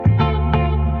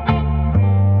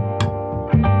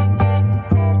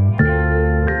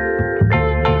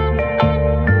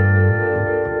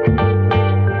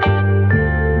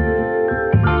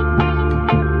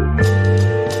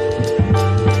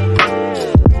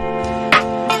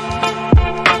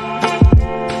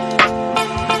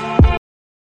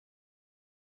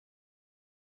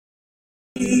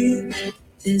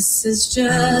This is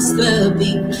just the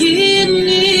beginning,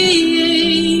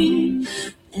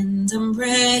 and I'm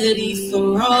ready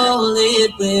for all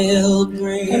it will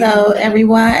bring. Hello,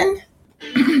 everyone.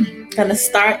 Gonna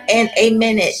start in a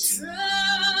minute.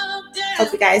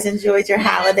 Hope you guys enjoyed your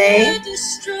holiday.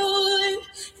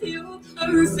 Your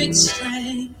perfect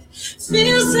strength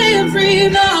fills every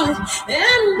life,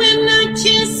 and when I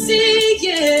can't see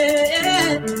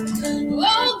it,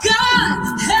 oh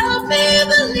God, help me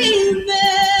believe it.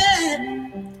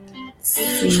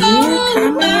 See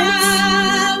your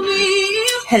comments.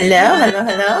 Hello.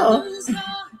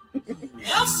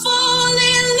 I'll fall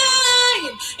in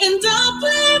line and I'll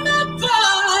play my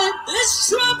part. This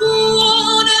trouble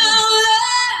won't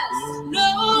outlast. No,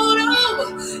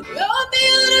 your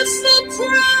beautiful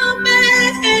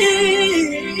promise.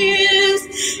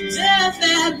 Death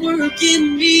at work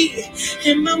in me,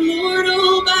 in my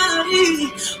mortal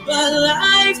body, but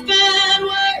life and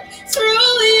work through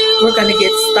you. We're gonna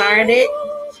get started.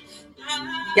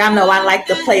 Y'all know I like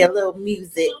to play a little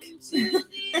music.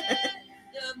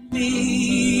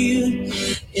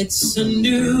 It's a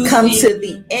new come to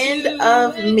the end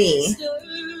of me.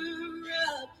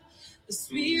 The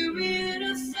spirit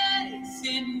of faith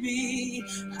in me.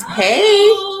 Hey,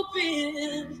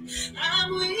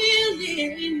 I'm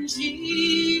willing,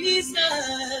 Jesus,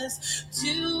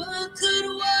 do a good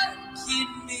work in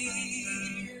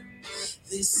me.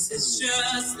 This is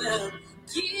just the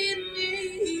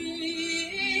beginning,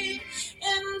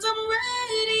 and I'm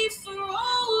ready for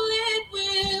all it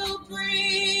will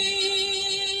bring.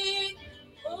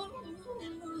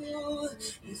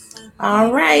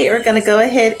 All right, we're going to go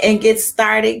ahead and get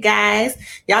started, guys.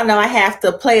 Y'all know I have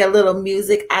to play a little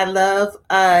music. I love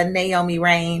Naomi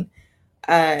Rain.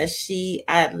 I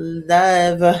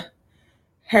love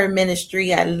her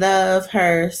ministry. I love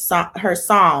her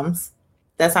psalms.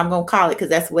 That's what I'm going to call it, because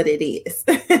that's what it is.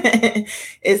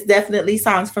 It's definitely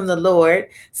songs from the Lord.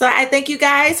 So I thank you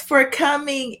guys for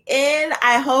coming in.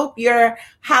 I hope your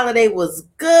holiday was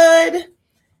good.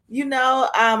 You know,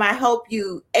 I hope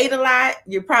you ate a lot.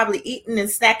 You're probably eating and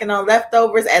snacking on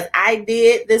leftovers as I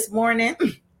did this morning.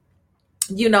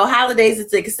 You know, holidays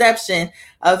is the exception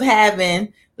of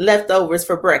having leftovers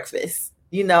for breakfast.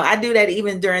 You know, I do that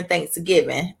even during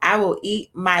Thanksgiving. I will eat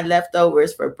my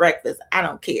leftovers for breakfast. I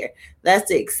don't care. That's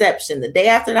the exception. The day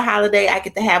after the holiday, I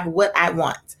get to have what I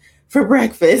want for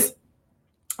breakfast.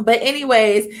 But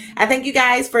anyways, I thank you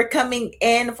guys for coming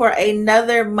in for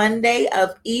another Monday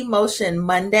of Emotion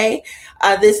Monday.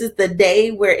 This is the day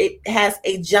where it has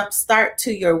a jump start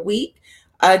to your week.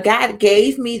 God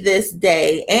gave me this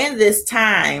day and this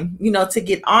time, you know, to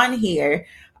get on here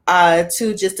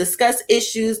to just discuss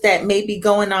issues that may be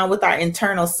going on with our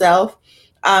internal self,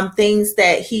 things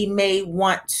that he may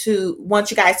want you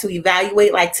guys to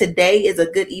evaluate. Like today is a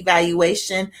good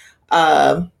evaluation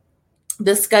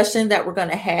discussion that we're going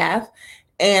to have.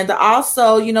 And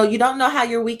also, you know, you don't know how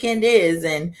your weekend is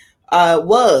and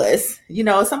you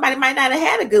know, somebody might not have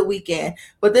had a good weekend,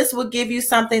 but this will give you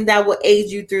something that will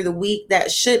aid you through the week,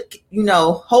 that should, you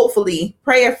know, hopefully,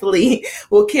 prayerfully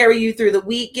will carry you through the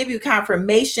week, give you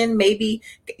confirmation. Maybe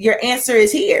your answer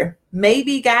is here.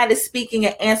 Maybe God is speaking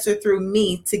an answer through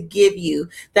me to give you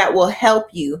that will help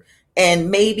you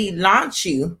and maybe launch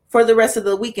you for the rest of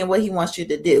the week and what he wants you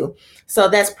to do. So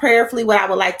that's prayerfully what I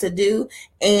would like to do.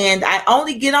 And I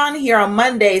only get on here on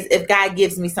Mondays if God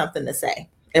gives me something to say.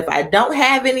 If I don't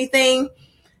have anything,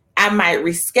 I might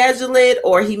reschedule it,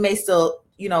 or he may still,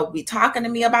 you know, be talking to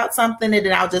me about something, and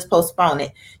then I'll just postpone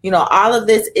it. You know, all of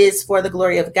this is for the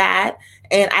glory of God.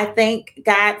 And I thank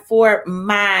God for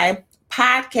my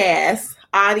podcast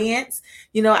audience.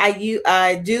 You know, I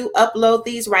do upload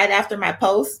these right after my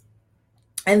post.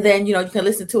 And then, you know, you can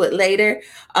listen to it later.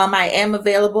 I am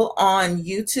available on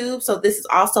YouTube. So this is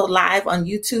also live on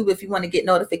YouTube. If you want to get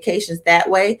notifications that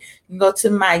way, you can go to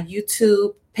my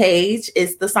YouTube page.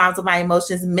 It's the Psalms of My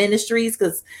Emotions Ministries,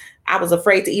 because I was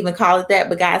afraid to even call it that.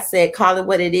 But God said, call it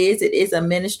what it is. It is a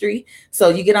ministry. So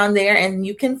you get on there and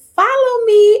you can follow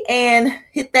me and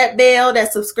hit that bell,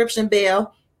 that subscription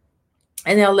bell,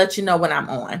 and they'll let you know when I'm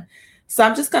on. So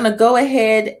I'm just going to go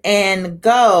ahead and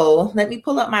go. Let me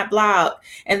pull up my blog.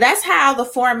 And that's how the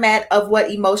format of what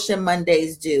Emotion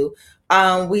Mondays do.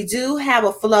 We do have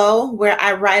a flow where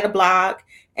I write a blog,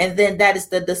 and then that is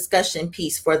the discussion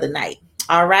piece for the night.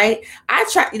 All right.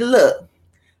 Look,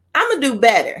 I'm going to do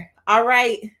better. All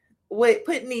right. With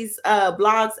putting these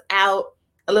blogs out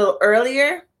a little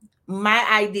earlier. My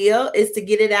ideal is to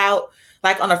get it out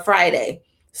like on a Friday,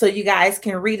 so you guys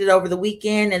can read it over the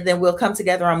weekend, and then we'll come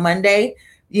together on Monday,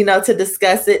 you know, to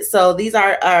discuss it. So these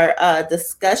are our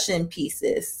discussion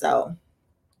pieces. So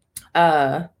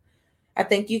I I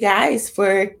thank you guys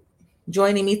for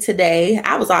joining me today.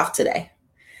 I was off today.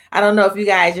 I don't know if you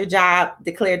guys, your job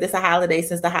declared this a holiday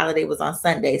since the holiday was on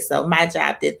Sunday. So my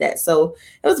job did that. So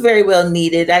it was very well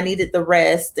needed. I needed the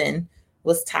rest and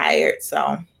was tired.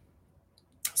 So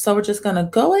we're just going to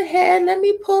go ahead. Let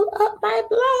me pull up my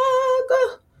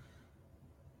blog.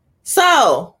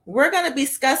 So we're going to be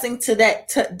discussing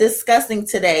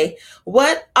today.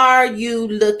 What are you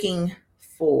looking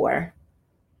for?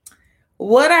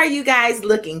 What are you guys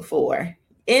looking for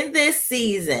in this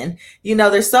season? You know,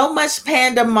 there's so much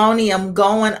pandemonium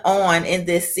going on in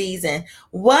this season.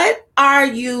 What are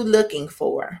you looking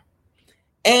for?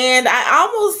 And I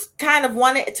almost kind of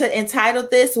wanted to entitle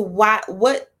this, why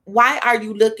are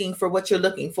you looking for what you're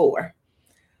looking for?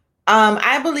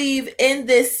 I believe in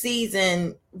this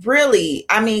season, really,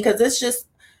 I mean, because it's just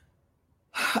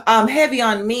heavy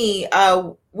on me.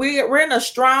 We're in a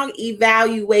strong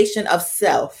evaluation of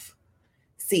self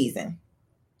season.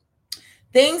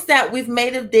 Things that we've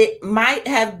might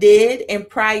have did in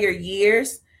prior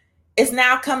years is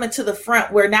now coming to the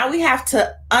front, where now we have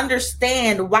to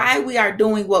understand why we are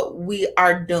doing what we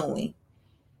are doing.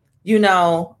 You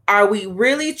know, are we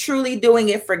really truly doing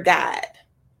it for God?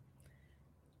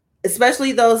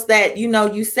 Especially those that, you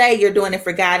know, you say you're doing it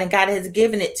for God and God has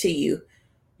given it to you,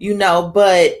 you know,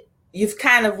 but you've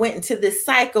kind of went into this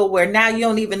cycle where now you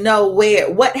don't even know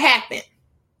what happened,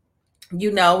 you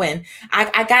know, and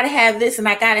I got to have this and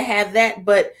I got to have that,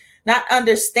 but not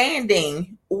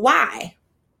understanding why.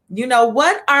 You know,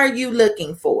 what are you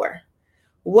looking for?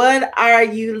 What are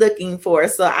you looking for?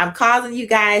 So I'm causing you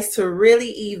guys to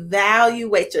really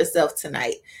evaluate yourself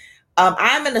tonight.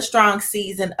 I'm in a strong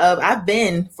season I've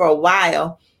been for a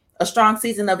while, a strong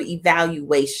season of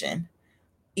evaluation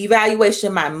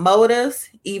my motives,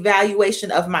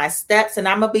 evaluation of my steps. And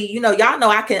I'm going to be, you know, y'all know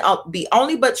I can be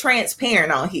only but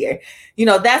transparent on here. You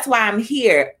know, that's why I'm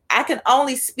here. I can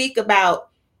only speak about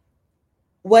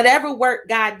whatever work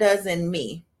God does in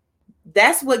me.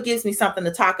 That's what gives me something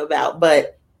to talk about.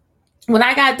 But when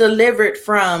I got delivered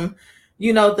from,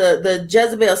 you know, the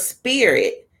Jezebel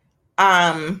spirit,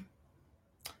 I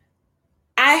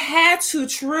had to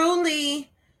truly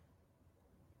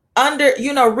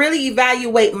really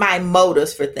evaluate my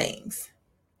motives for things,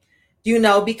 you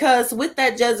know, because with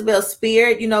that Jezebel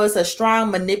spirit, you know, it's a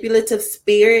strong manipulative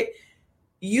spirit.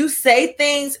 You say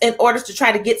things in order to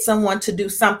try to get someone to do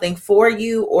something for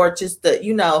you, or just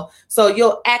so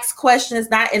you'll ask questions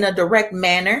not in a direct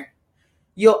manner.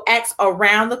 You'll ask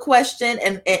around the question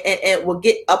and it will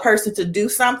get a person to do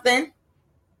something.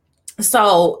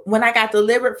 So when I got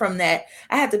delivered from that,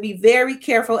 I had to be very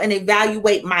careful and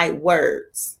evaluate my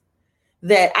words.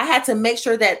 That I had to make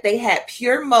sure that they had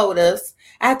pure motives.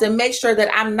 I had to make sure that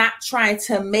I'm not trying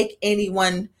to make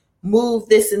anyone move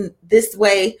this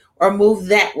way or move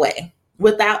that way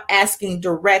without asking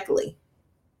directly.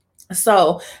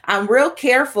 So I'm real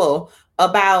careful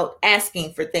about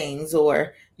asking for things,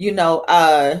 or, you know,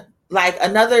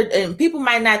 and people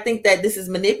might not think that this is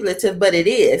manipulative, but it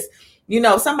is. You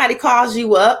know, somebody calls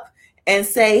you up and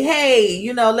say, hey,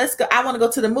 you know, let's go. I want to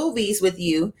go to the movies with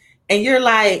you. And you're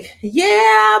like,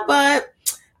 yeah, but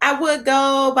I would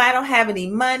go, but I don't have any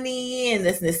money and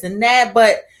this and that.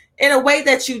 But in a way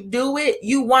that you do it,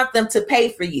 you want them to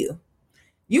pay for you.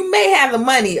 You may have the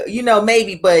money, you know,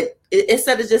 maybe, but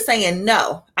instead of just saying,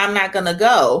 no, I'm not going to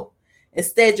go.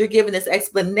 Instead, you're giving this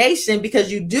explanation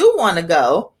because you do want to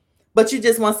go, but you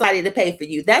just want somebody to pay for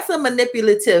you. That's a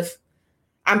manipulative.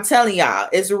 I'm telling y'all,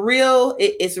 it's real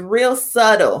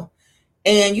subtle.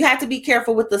 And you have to be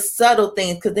careful with the subtle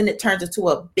things, because then it turns into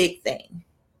a big thing.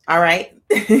 All right.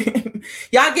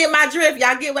 Y'all get my drift.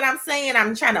 Y'all get what I'm saying?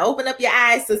 I'm trying to open up your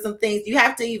eyes to some things. You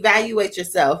have to evaluate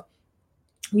yourself,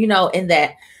 you know, in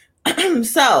that.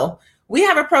 So we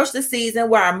have approached the season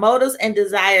where our motives and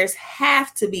desires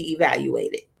have to be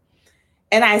evaluated.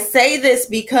 And I say this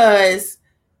because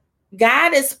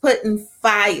God is putting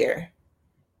fire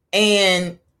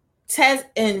and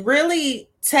really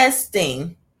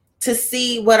testing to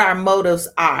see what our motives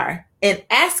are and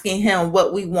asking him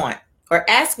what we want, or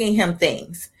asking him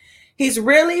things. He's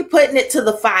really putting it to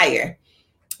the fire,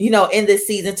 you know, in this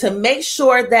season, to make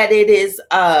sure that it is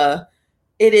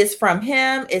from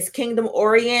him, it's kingdom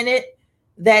oriented,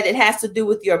 that it has to do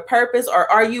with your purpose. Or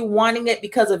are you wanting it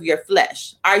because of your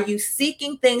flesh? Are you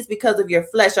seeking things because of your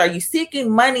flesh? Are you seeking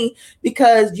money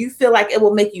because you feel like it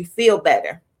will make you feel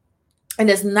better and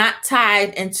it's not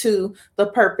tied into the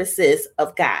purposes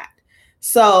of God?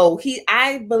 So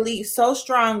I believe so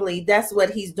strongly that's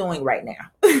what he's doing right now.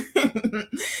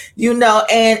 You know,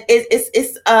 and it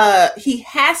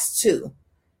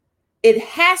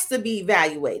has to be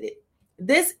evaluated.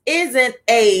 This isn't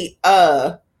a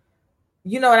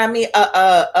you know what I mean,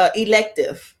 a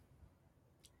elective.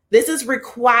 This is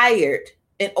required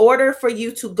in order for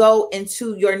you to go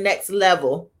into your next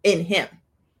level in him.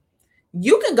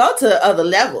 You can go to other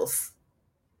levels.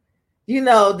 You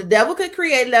know, the devil could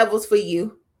create levels for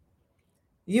you,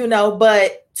 you know,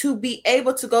 but to be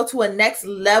able to go to a next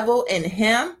level in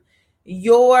him,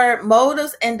 your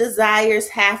motives and desires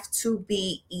have to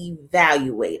be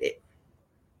evaluated.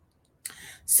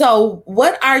 So,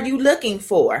 what are you looking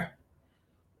for?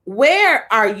 Where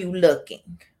are you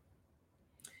looking?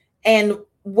 And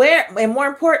more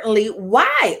importantly,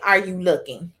 why are you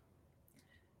looking?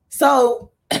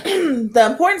 So, the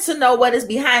importance to know what is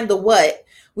behind the what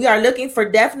we are looking for,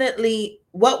 definitely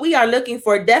what we are looking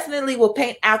for definitely will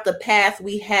paint out the path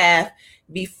we have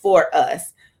before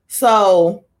us.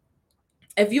 So,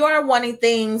 if you are wanting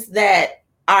things that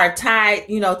are tied,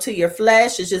 you know, to your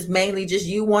flesh, it's just mainly just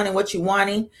you wanting what you're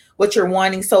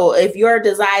wanting. So if your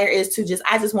desire is to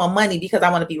I just want money because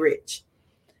I want to be rich,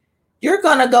 you're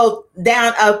going to go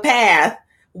down a path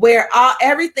where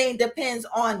everything depends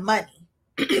on money.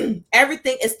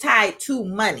 Everything is tied to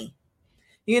money.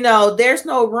 You know, there's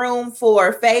no room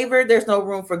for favor. There's no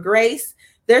room for grace.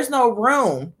 There's no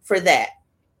room for that,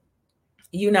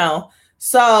 you know.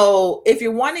 So if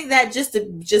you're wanting that just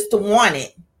to want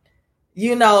it,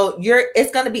 you know,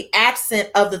 it's going to be absent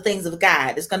of the things of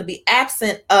God. It's going to be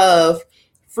absent of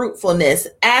fruitfulness,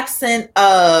 absent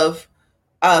of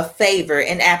favor,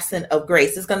 and absent of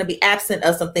grace. It's going to be absent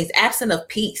of some things, absent of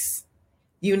peace.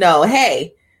 You know,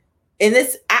 hey, in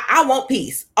this, I want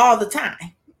peace all the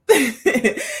time.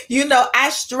 You know, I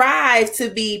strive to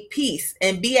be peace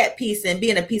and be at peace and be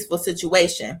in a peaceful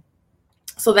situation.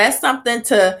 So that's something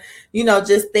to, you know,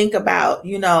 just think about,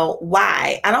 you know,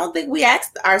 why. I don't think we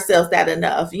ask ourselves that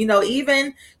enough, you know,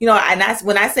 even, you know, and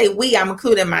when I say we, I'm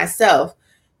including myself,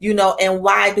 you know, and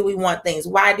why do we want things?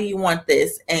 Why do you want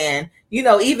this? And, you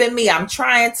know, even me, I'm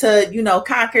trying to, you know,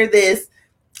 conquer this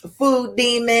food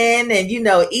demon and, you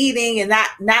know, eating and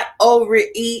not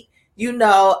overeat. You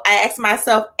know, I ask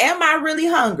myself, am I really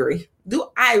hungry? Do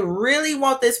I really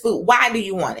want this food? Why do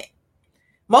you want it?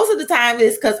 Most of the time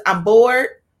it's because I'm bored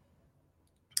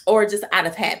or just out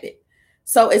of habit.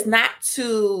 So it's not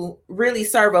to really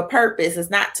serve a purpose. It's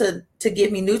not to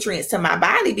give me nutrients to my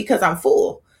body because I'm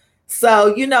full.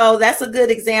 So, you know, that's a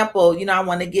good example, you know, I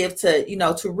want to give to, you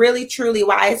know, to really, truly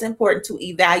why it's important to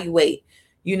evaluate,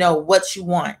 you know, what you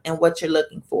want and what you're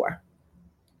looking for.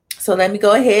 So let me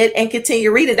go ahead and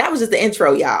continue reading. That was just the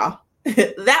intro, y'all.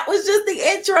 That was just the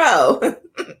intro.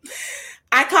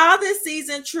 I call this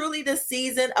season truly the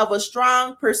season of a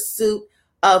strong pursuit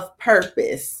of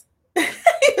purpose.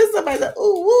 Somebody said,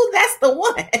 ooh, that's the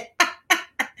one.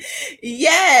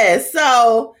 Yes.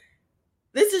 So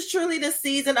this is truly the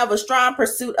season of a strong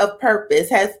pursuit of purpose.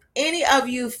 Has any of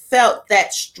you felt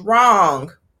that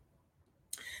strong?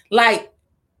 Like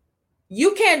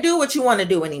you can't do what you want to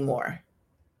do anymore.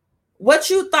 What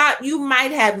you thought you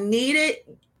might have needed,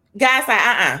 guys, like,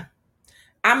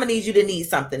 I'm going to need you to need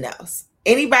something else.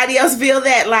 Anybody else feel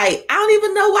that? Like, I don't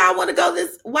even know why I want to go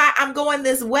why I'm going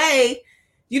this way,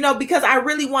 you know, because I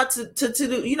really want to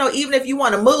do, you know, even if you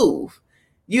want to move,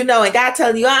 you know, and God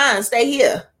telling you, stay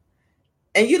here.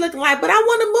 And you looking like, but I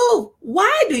want to move.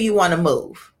 Why do you want to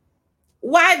move?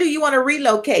 Why do you want to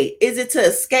relocate? Is it to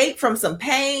escape from some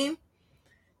pain?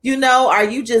 You know, are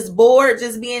you just bored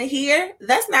just being here?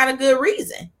 That's not a good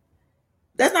reason.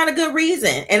 That's not a good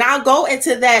reason. And I'll go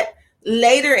into that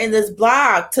later in this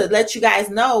blog to let you guys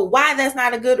know why that's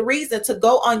not a good reason to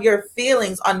go on your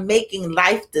feelings on making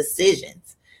life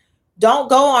decisions. Don't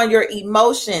go on your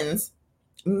emotions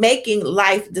making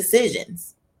life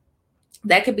decisions.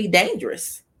 That could be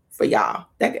dangerous for y'all.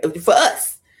 For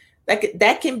us,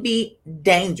 that can be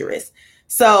dangerous.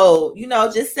 So, you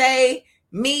know, just say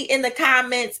me in the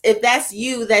comments if that's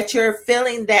you, that you're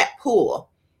feeling that pull,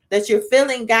 that you're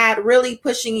feeling God really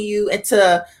pushing you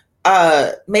into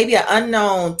maybe an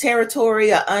unknown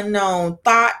territory, an unknown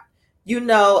thought, you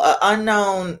know, an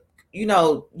unknown, you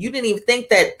know, you didn't even think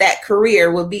that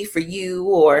career would be for you,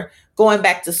 or going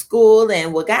back to school.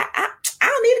 And well, God, I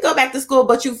don't need to go back to school,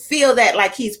 but you feel that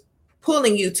like he's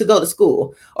pulling you to go to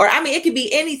school. Or, I mean, it could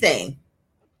be anything.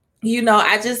 You know,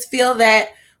 I just feel that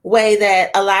way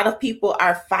that a lot of people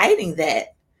are fighting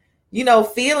that, you know,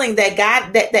 feeling that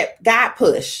that God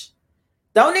push.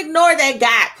 Don't ignore that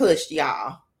God push,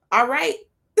 y'all. All right.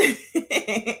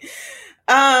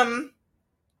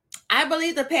 I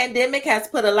believe the pandemic has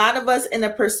put a lot of us in a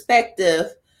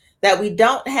perspective that we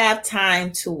don't have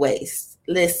time to waste.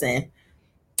 Listen,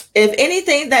 if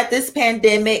anything that this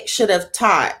pandemic should have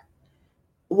taught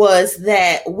was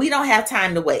that we don't have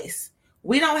time to waste.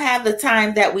 We don't have the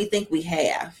time that we think we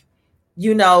have.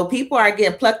 People are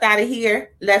getting plucked out of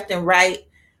here left and right,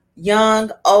 young,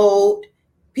 old,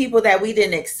 people that we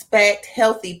didn't expect,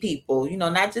 healthy people,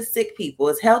 not just sick people,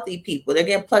 it's healthy people. They're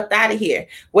getting plucked out of here,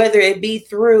 whether it be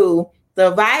through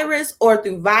the virus or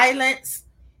through violence,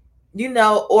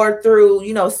 or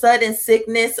through, sudden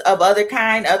sickness of other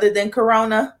kind other than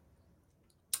corona.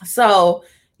 So,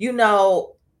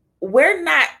 we're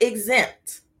not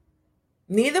exempt.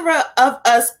 Neither of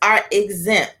us are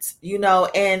exempt,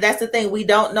 and that's the thing. We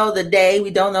don't know the day,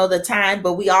 we don't know the time,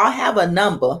 but we all have a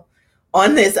number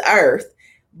on this earth.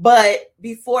 But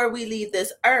before we leave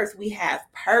this earth, we have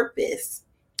purpose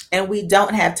and we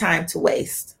don't have time to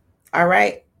waste. All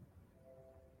right.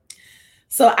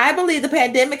 So I believe the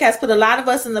pandemic has put a lot of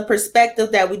us in the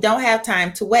perspective that we don't have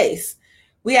time to waste.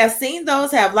 We have seen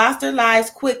those have lost their lives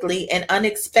quickly and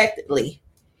unexpectedly,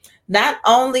 not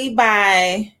only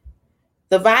by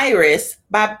the virus,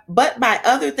 but by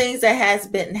other things that has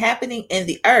been happening in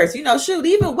the earth.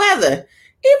 Even weather,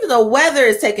 even the weather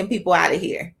is taking people out of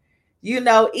here.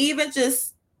 Even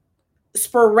just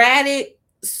sporadic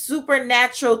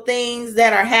supernatural things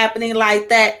that are happening, like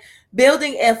that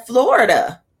building in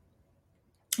Florida,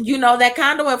 that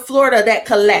condo in Florida that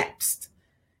collapsed,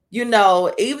 even though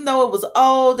it was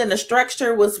old and the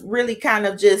structure was really kind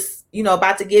of just,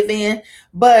 about to give in,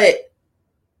 but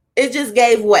it just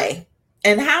gave way.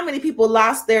 And how many people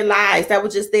lost their lives that were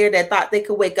just there that thought they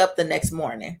could wake up the next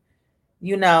morning?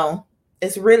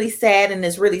 It's really sad and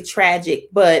it's really tragic.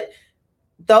 But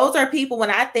those are people, when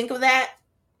I think of that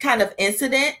kind of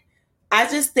incident, I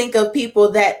just think of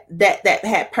people that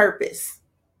had purpose.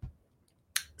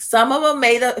 Some of them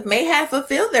may have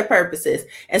fulfilled their purposes,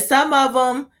 and some of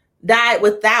them died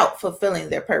without fulfilling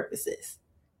their purposes.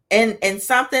 And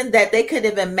something that they could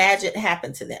have imagined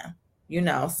happened to them.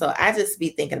 So I just be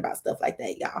thinking about stuff like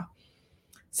that, y'all.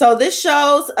 So this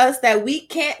shows us that we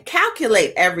can't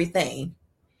calculate everything.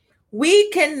 We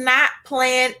cannot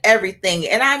plan everything.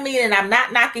 And I'm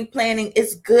not knocking planning.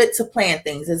 It's good to plan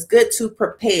things. It's good to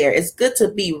prepare. It's good to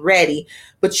be ready.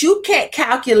 But you can't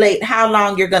calculate how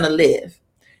long you're going to live.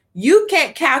 You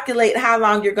can't calculate how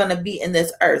long you're going to be in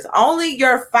this earth. Only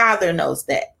your Father knows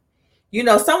that.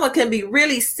 Someone can be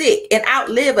really sick and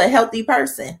outlive a healthy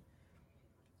person.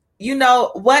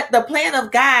 What the plan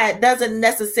of God doesn't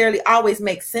necessarily always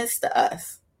make sense to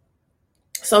us.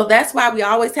 So that's why we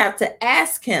always have to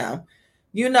ask him,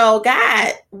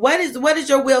 God, what is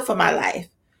your will for my life?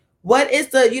 What is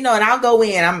the, and I'll go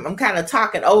in, I'm kind of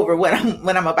talking over what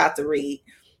I'm about to read.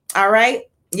 All right.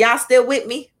 Y'all still with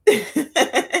me?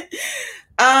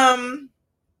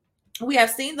 We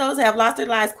have seen those who have lost their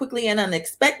lives quickly and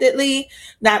unexpectedly,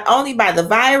 not only by the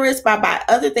virus, but by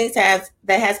other things that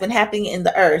has been happening in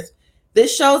the earth.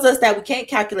 This shows us that we can't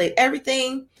calculate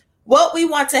everything. What we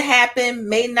want to happen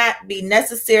may not be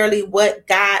necessarily what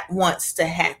God wants to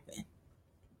happen.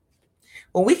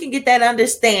 When we can get that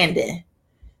understanding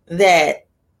that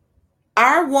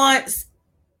our wants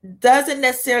doesn't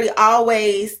necessarily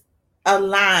always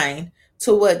align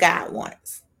to what God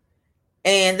wants.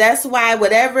 And that's why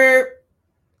whatever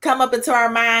come up into our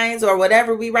minds or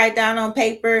whatever we write down on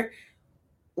paper,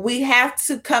 we have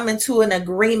to come into an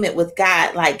agreement with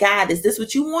God. Like, God, is this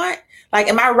what you want? Like,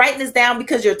 am I writing this down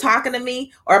because you're talking to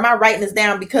me? Or am I writing this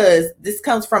down because this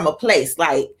comes from a place?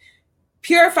 Like,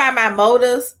 purify my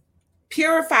motives,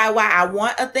 purify why I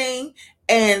want a thing.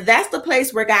 And that's the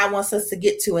place where God wants us to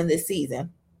get to in this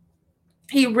season.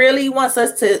 He really wants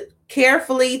us to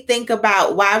carefully think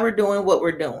about why we're doing what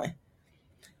we're doing.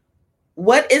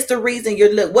 What is the reason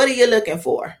what are you looking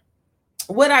for?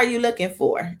 What are you looking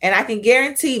for? And I can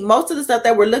guarantee most of the stuff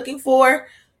that we're looking for,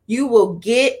 you will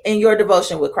get in your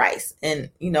devotion with Christ. And,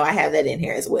 I have that in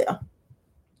here as well.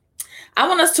 I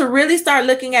want us to really start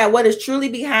looking at what is truly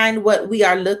behind what we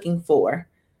are looking for.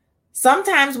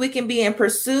 Sometimes we can be in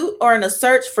pursuit or in a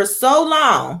search for so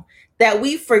long that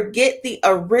we forget the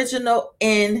original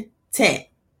intent.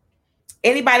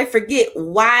 Anybody forget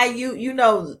why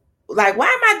like, why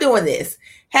am I doing this?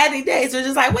 Had any days were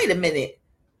just like, wait a minute.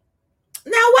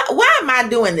 Now, why am I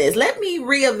doing this? Let me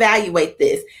reevaluate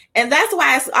this. And that's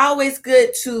why it's always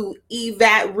good to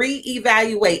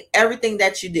reevaluate everything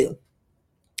that you do.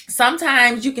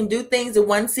 Sometimes you can do things in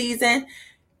one season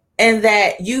and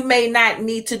that you may not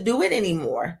need to do it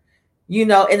anymore, in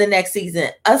the next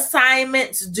season.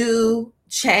 Assignments do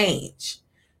change.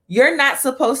 You're not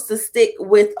supposed to stick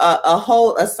with a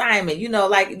whole assignment.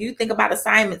 Like you think about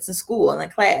assignments in school and in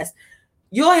class,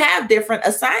 you'll have different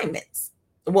assignments.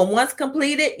 When one's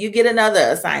completed, you get another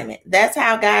assignment. That's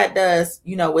how God does,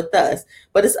 with us.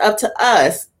 But it's up to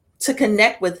us to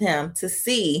connect with him, to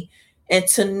see and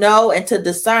to know and to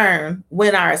discern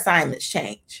when our assignments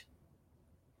change.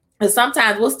 And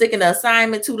sometimes we'll stick in an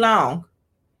assignment too long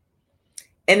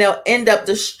and they'll end up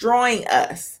destroying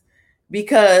us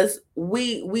because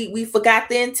we forgot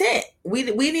the intent. We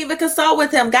didn't even consult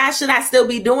with him. God, should I still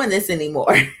be doing this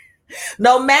anymore?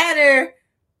 No matter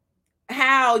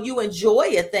how you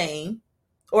enjoy a thing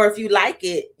or if you like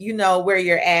it, you know where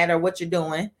you're at or what you're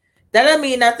doing. That doesn't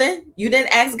mean nothing. You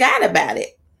didn't ask God about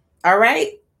it. All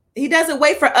right. He doesn't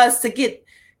wait for us to get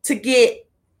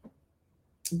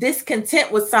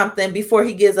discontent with something before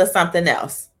he gives us something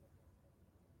else.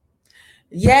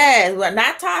 Yeah, we're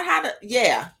not taught how to,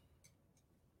 yeah.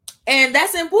 And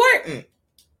that's important.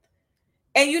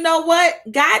 And you know what?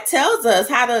 God tells us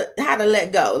how to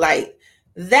let go. Like,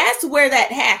 that's where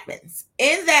that happens.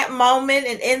 In that moment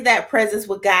and in that presence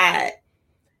with God,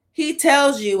 he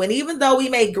tells you, and even though we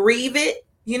may grieve it,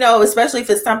 you know, especially if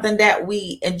it's something that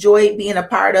we enjoy being a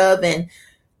part of and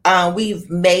we've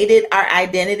made it our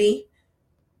identity,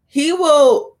 he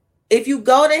will, if you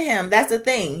go to him, that's the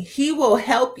thing, he will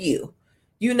help you,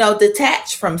 you know,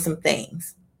 detach from some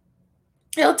things.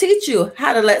 He'll teach you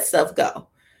how to let stuff go,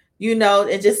 you know,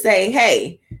 and just say,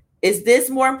 hey, is this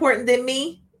more important than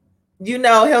me? You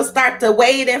know, he'll start to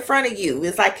weigh it in front of you.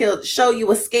 It's like he'll show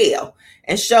you a scale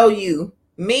and show you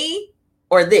me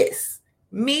or this,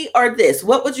 me or this.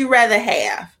 What would you rather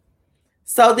have?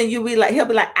 So then he'll be like,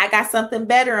 I got something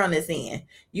better on this end.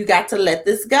 You got to let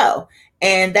this go.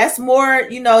 And that's more,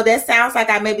 you know, that sounds like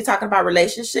I may be talking about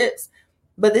relationships,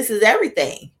 but this is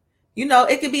everything. You know,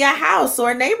 it could be a house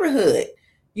or a neighborhood,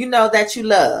 you know, that you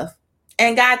love.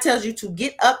 And God tells you to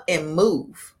get up and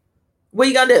move. What are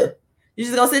you going to do? You're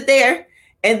just going to sit there.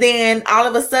 And then all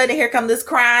of a sudden, here comes this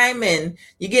crime and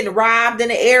you're getting robbed in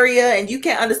the area and you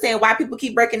can't understand why people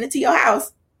keep breaking into your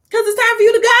house. Because it's time for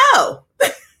you to go.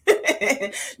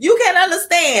 You can't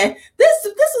understand. This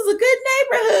is a good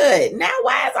neighborhood. Now,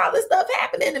 why is all this stuff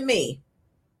happening to me?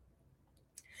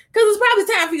 Because it's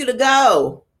probably time for you to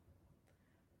go.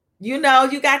 You know,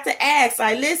 you got to ask,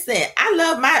 like, listen, I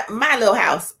love my little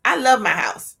house. I love my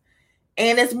house.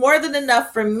 And it's more than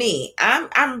enough for me.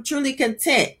 I'm truly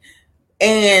content.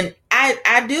 And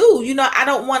I do, you know, I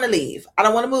don't want to leave. I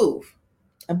don't want to move.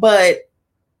 But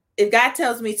if God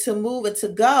tells me to move and to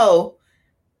go,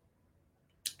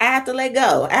 I have to let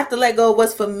go. I have to let go of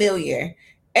what's familiar.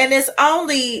 And it's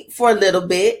only for a little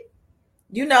bit.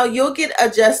 You know, you'll get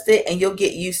adjusted and you'll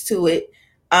get used to it.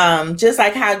 Just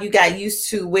like how you got used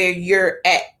to where you're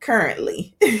at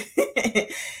currently.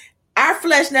 Our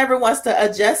flesh never wants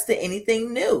to adjust to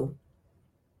anything new.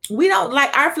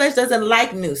 Our flesh doesn't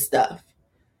like new stuff.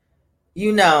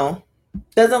 You know,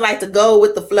 doesn't like to go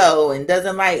with the flow and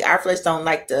our flesh don't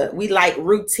like we like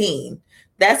routine.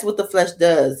 That's what the flesh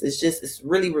does. It's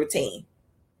really routine.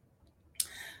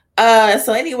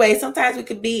 So anyway, sometimes we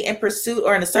could be in pursuit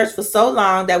or in a search for so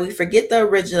long that we forget the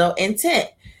original intent.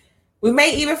 We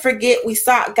may even forget if we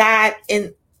sought God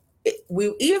in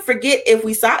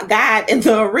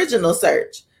the original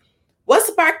search. What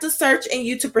sparked the search in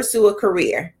you to pursue a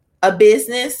career, a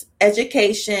business,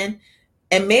 education,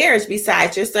 and marriage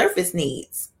besides your surface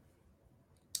needs?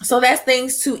 So that's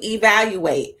things to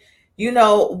evaluate. You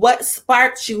know, what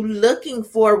sparked you looking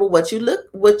for what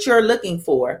you're looking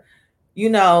for. You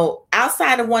know,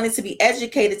 outside of wanting to be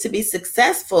educated, to be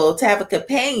successful, to have a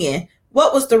companion,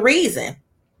 what was the reason?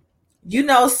 You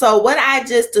know, so what I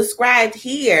just described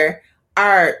here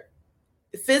are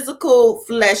physical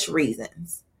flesh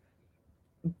reasons.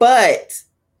 But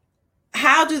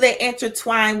how do they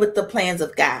intertwine with the plans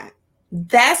of God?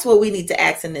 That's what we need to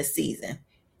ask in this season.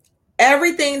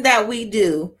 Everything that we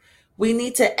do, we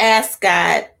need to ask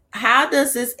God, how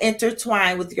does this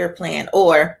intertwine with your plan?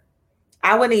 Or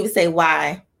I wouldn't even say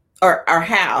why or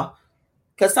how.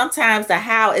 Because sometimes the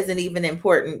how isn't even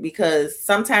important, because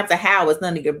sometimes the how is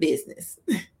none of your business.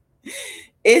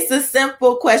 It's a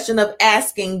simple question of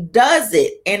asking, does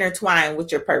it intertwine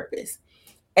with your purpose?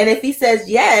 And if he says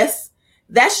yes,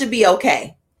 that should be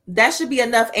okay. That should be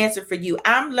enough answer for you.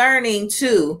 I'm learning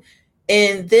too,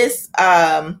 in this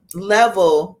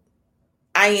level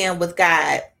I am with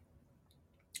God,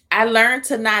 I learned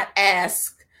to not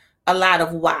ask a lot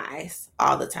of whys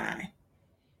all the time.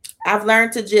 I've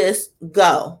learned to just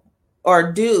go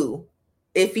or do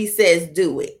if he says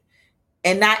do it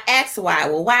and not ask why.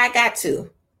 Well, why I got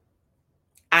to?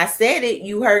 I said it.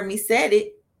 You heard me said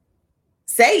it.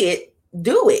 Say it.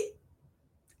 Do it.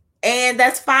 And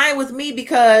that's fine with me,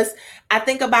 because I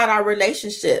think about our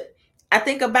relationship. I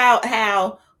think about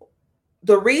how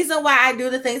the reason why I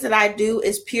do the things that I do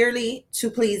is purely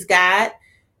to please God.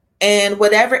 And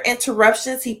whatever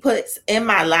interruptions he puts in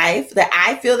my life that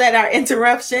I feel that are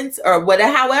interruptions, or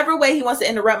whatever, however way he wants to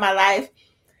interrupt my life,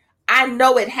 I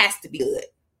know it has to be good.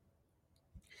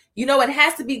 You know, it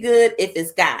has to be good if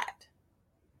it's God.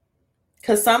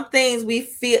 Because some things we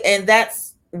feel, and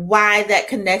that's why that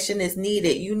connection is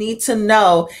needed. You need to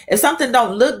know if something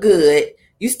don't look good,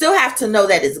 you still have to know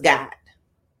that it's God.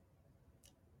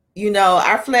 You know,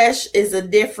 our flesh is a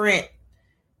different,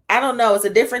 I don't know, it's a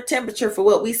different temperature for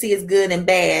what we see as good and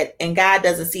bad, and God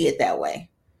doesn't see it that way.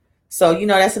 So, you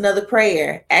know, that's another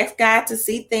prayer. Ask God to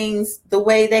see things the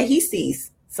way that he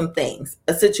sees some things,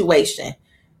 a situation,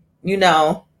 you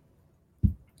know.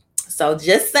 So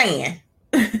just saying.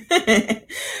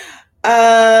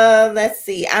 Let's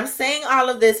see. I'm saying all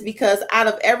of this because out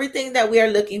of everything that we are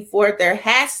looking for, there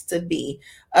has to be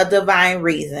a divine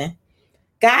reason.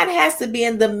 God has to be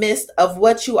in the midst of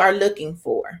what you are looking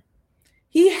for.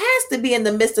 He has to be in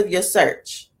the midst of your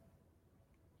search.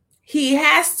 He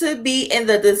has to be in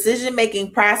the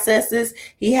decision-making processes.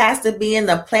 He has to be in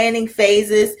the planning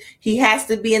phases. He has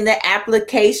to be in the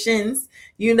applications.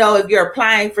 You know, if you're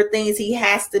applying for things, he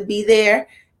has to be there.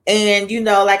 And, you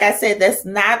know, like I said, that's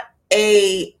not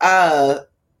a,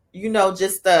 you know,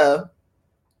 just a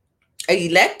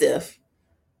elective.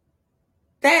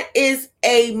 That is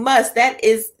a must.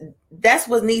 That's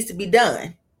what needs to be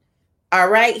done. All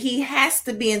right. He has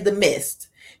to be in the midst.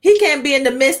 He can't be in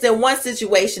the midst in one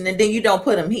situation and then you don't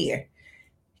put him here.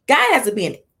 God has to be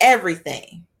in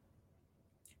everything.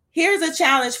 Here's a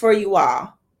challenge for you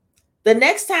all. The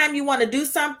next time you want to do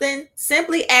something,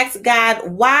 simply ask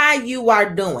God why you are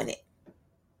doing it.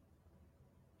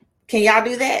 Can y'all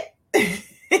do that?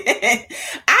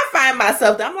 I find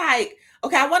myself, I'm like,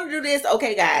 okay, I want to do this.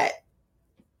 Okay, God,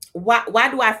 why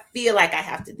do I feel like I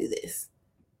have to do this?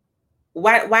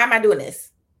 Why am I doing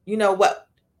this? You know what?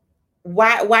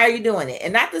 Why are you doing it?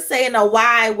 And not to say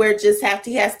why where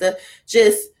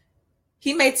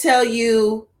he may tell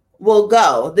you, well,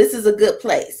 go, this is a good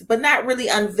place, but not really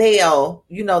unveil,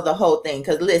 you know, the whole thing.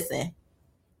 Because listen,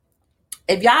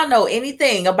 if y'all know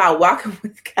anything about walking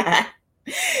with God,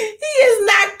 he is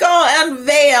not going to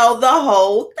unveil the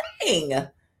whole thing.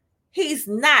 He's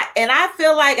not. And I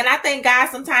feel like, and I thank God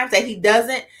sometimes that he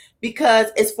doesn't, because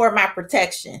it's for my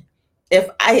protection.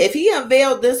 If he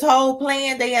unveiled this whole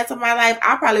plan that he has in my life,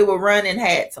 I probably would run and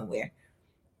hide somewhere.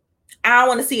 I don't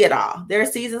want to see it all. There are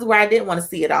seasons where I didn't want to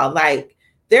see it all. Like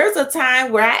there's a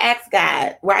time where I asked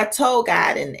God, where I told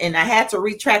God, and I had to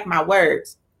retract my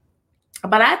words.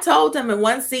 But I told him in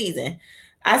one season,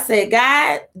 I said,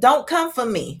 God, don't come for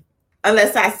me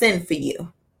unless I send for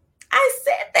you. I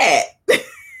said that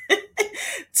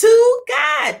to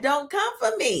God, don't come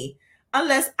for me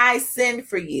unless I send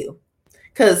for you.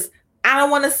 Because I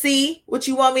don't want to see what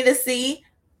you want me to see.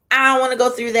 I don't want to go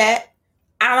through that.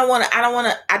 I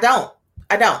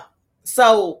don't.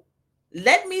 So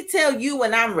let me tell you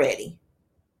when I'm ready.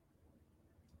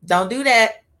 Don't do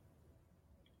that.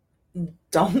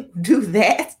 Don't do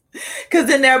that. Because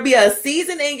then there'll be a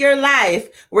season in your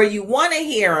life where you want to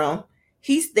hear him.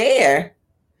 He's there,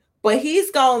 but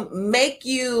he's going to make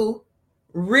you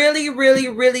really, really,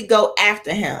 really go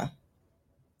after him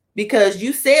because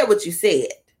you said what you said.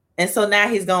 And so now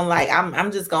he's going like,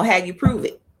 I'm just going to have you prove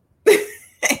it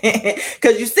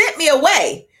because you sent me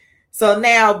away. So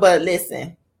now, but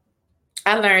listen,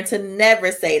 I learned to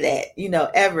never say that, you know,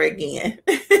 ever again.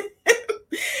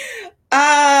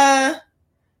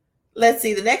 Let's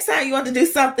see. The next time you want to do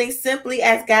something, simply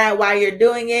ask God why you're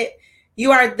doing it.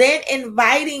 You are then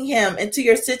inviting him into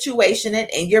your situation and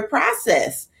in your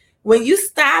process. When you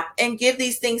stop and give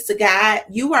these things to God,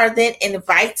 you are then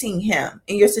inviting him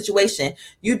in your situation.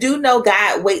 You do know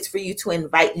God waits for you to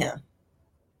invite him.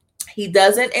 He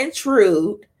doesn't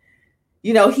intrude.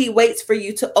 You know, he waits for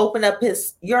you to open up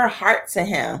your heart to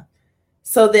him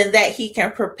so then that he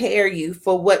can prepare you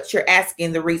for what you're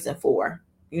asking the reason for,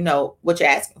 you know, what you're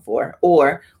asking for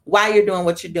or why you're doing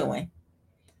what you're doing.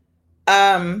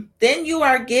 Then you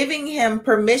are giving him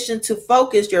permission to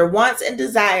focus your wants and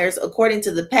desires according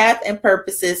to the path and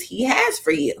purposes he has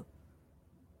for you.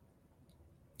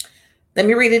 Let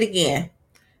me read it again.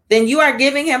 Then you are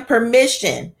giving him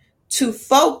permission to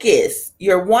focus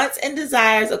your wants and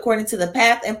desires according to the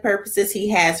path and purposes he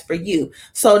has for you.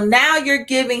 So now you're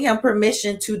giving him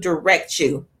permission to direct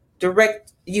you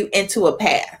into a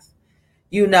path.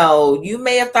 You know, you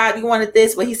may have thought you wanted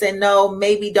this, but he said, no,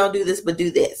 maybe don't do this, but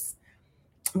do this.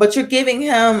 But you're giving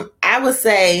him, I would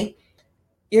say,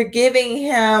 you're giving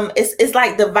him, it's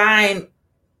like divine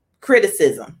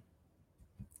criticism.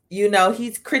 You know,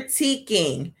 he's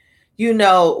critiquing, you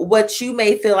know, what you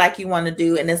may feel like you want to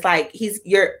do. And it's like,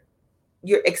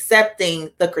 you're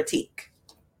accepting the critique.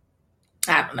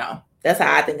 I don't know. That's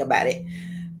how I think about it.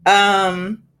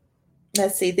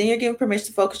 Let's see. Then you're giving permission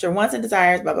to focus your wants and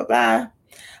desires, blah, blah, blah.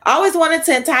 I almost wanted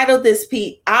to entitle this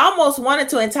piece,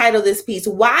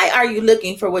 Why Are You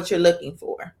Looking for What You're Looking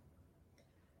For?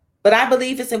 But I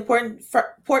believe it's important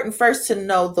first to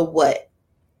know the what.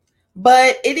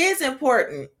 But it is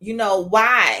important,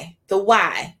 why, the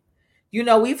why.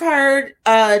 We've heard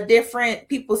different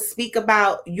people speak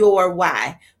about your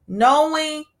why.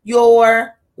 Knowing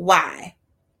your why.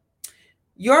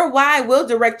 Your why will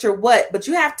direct your what, but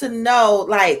you have to know,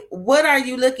 like, what are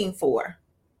you looking for?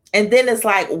 And then it's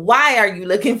like, why are you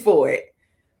looking for it?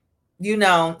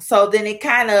 So then it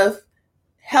kind of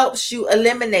helps you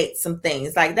eliminate some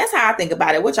things. Like, that's how I think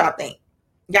about it. What y'all think?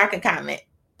 Y'all can comment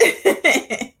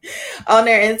on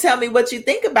there and tell me what you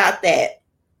think about that.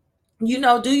 Do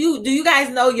you guys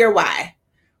know your why?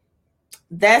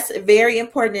 That's very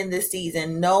important in this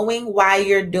season, knowing why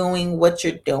you're doing what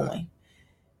you're doing.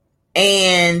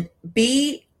 And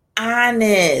be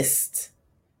honest.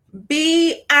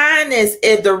 Be honest.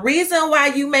 If the reason why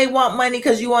you may want money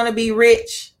because you want to be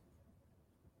rich,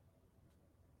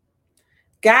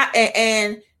 God,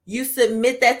 and you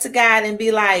submit that to God and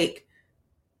be like,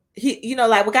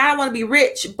 well, God, I want to be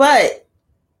rich, but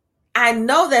I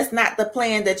know that's not the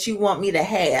plan that you want me to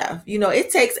have. It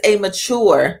takes a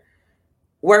mature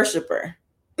worshiper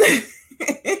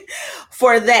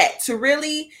for that to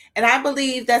really, and I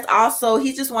believe that's also,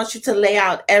 he just wants you to lay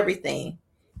out everything.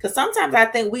 Because sometimes I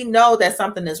think we know that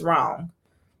something is wrong.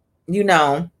 We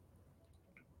know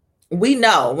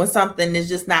when something is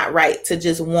just not right to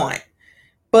just want,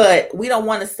 but we don't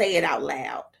want to say it out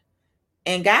loud.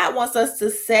 And God wants us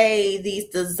to say these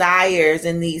desires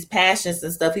and these passions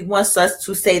and stuff. He wants us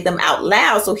to say them out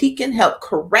loud so he can help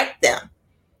correct them.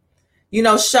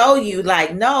 Show you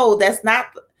like, no, that's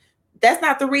not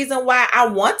the reason why I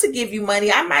want to give you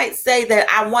money. I might say that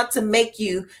I want to make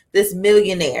you this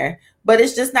millionaire, but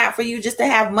it's just not for you just to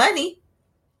have money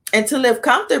and to live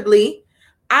comfortably.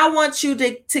 I want you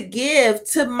to give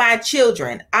to my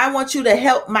children. I want you to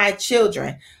help my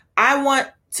children. I want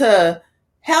to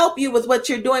help you with what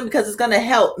you're doing because it's going to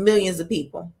help millions of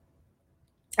people.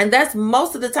 And that's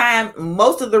most of the time,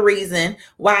 most of the reason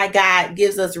why God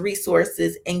gives us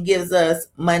resources and gives us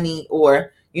money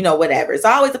or, whatever. It's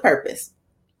always a purpose.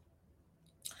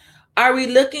 Are we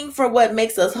looking for what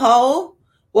makes us whole?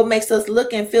 What makes us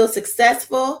look and feel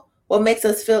successful? What makes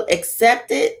us feel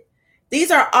accepted?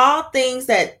 These are all things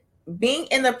that being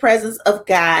in the presence of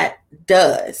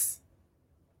does.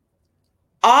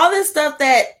 All this stuff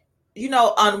that,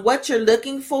 on what you're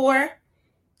looking for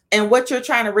and what you're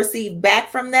trying to receive back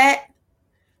from that.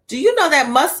 Do you know that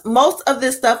most of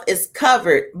this stuff is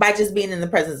covered by just being in the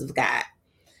presence of God?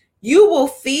 You will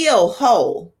feel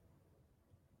whole.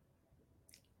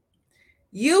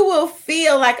 You will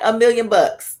feel like $1 million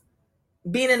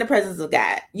being in the presence of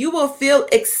God. You will feel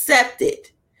accepted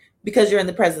because you're in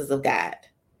the presence of God.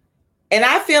 And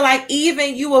I feel like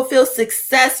even you will feel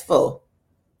successful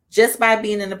just by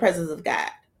being in the presence of God.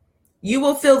 You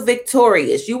will feel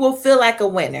victorious. You will feel like a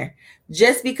winner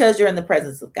just because you're in the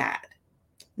presence of God.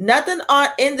 Nothing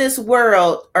in this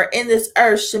world or in this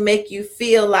earth should make you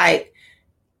feel like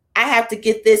I have to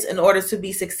get this in order to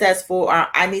be successful, or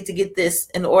I need to get this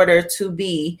in order to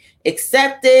be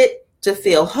accepted, to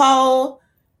feel whole.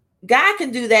 God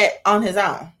can do that on his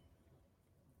own.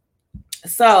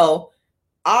 So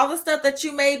all the stuff that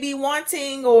you may be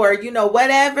wanting or,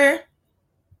 whatever,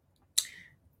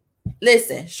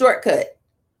 listen, shortcut.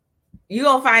 You're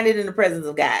going to find it in the presence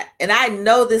of God. And I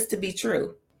know this to be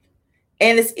true.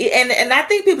 And and I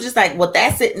think people just like, well,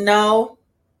 that's it. No,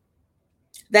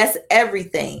 that's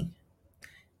everything.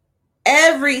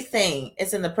 Everything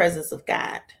is in the presence of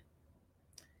God.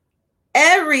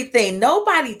 Everything.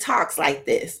 Nobody talks like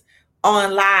this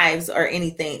on lives or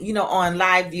anything, on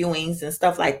live viewings and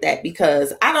stuff like that,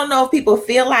 because I don't know if people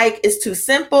feel like it's too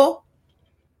simple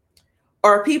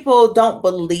or people don't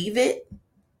believe it.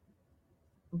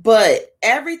 But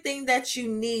everything that you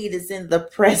need is in the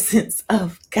presence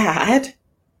of God.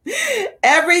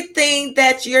 Everything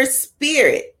your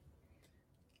spirit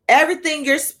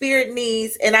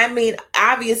needs. And I mean,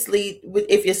 obviously,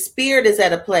 if your spirit is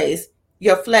at a place,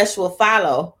 your flesh will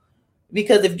follow.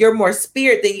 Because if you're more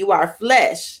spirit than you are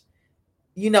flesh,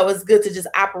 it's good to just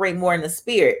operate more in the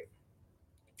spirit.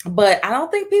 But I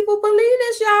don't think people believe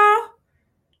this, y'all.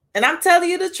 And I'm telling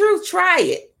you the truth. Try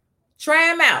it. Try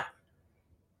them out.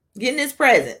 Get in his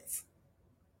presence.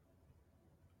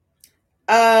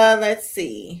 Let's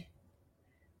see.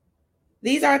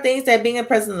 These are things that being a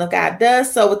presence of God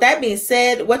does. So with that being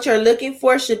said, what you're looking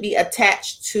for should be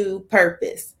attached to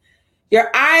purpose. Your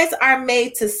eyes are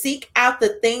made to seek out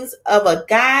the things of a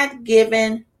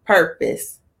God-given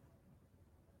purpose.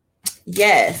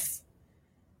 Yes.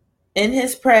 In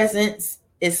his presence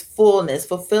is fullness.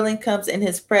 Fulfilling comes in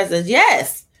his presence.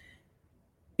 Yes.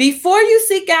 Before you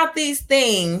seek out these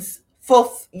things,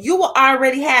 you will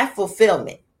already have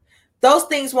fulfillment. Those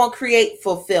things won't create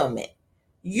fulfillment.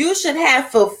 You should have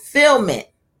fulfillment.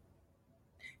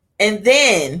 And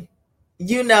then,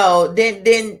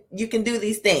 then you can do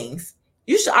these things.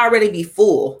 You should already be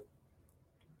full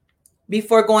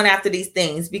before going after these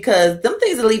things, because them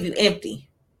things will leave you empty.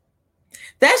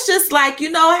 That's just like,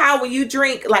 how when you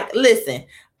drink, like, listen,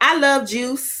 I love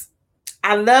juice.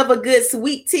 I love a good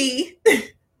sweet tea,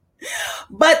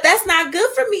 but that's not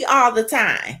good for me all the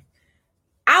time.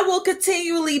 I will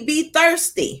continually be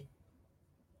thirsty,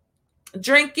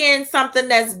 drinking something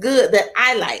that's good that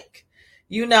I like,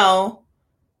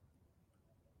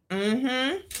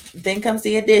 Then comes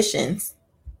the additions.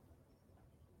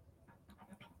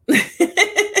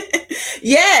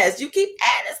 Yes, you keep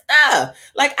adding stuff.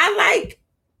 Like, I like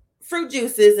fruit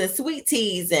juices and sweet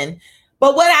teas,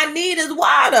 but what I need is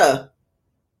water.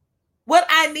 What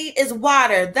I need is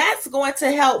water. That's going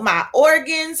to help my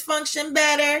organs function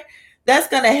better. That's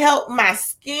going to help my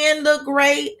skin look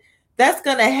great. That's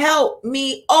going to help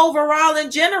me overall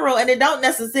in general. And it don't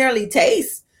necessarily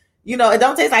taste, it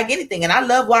don't taste like anything. And I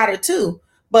love water too.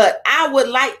 But I would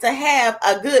like to have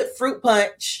a good fruit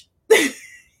punch,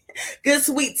 good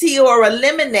sweet tea, or a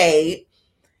lemonade.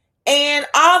 And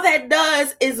all that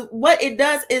does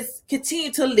is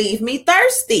continue to leave me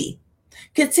thirsty,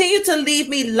 continue to leave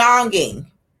me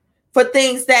longing for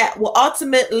things that will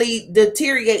ultimately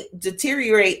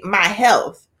deteriorate my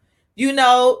health.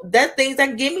 That things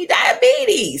that give me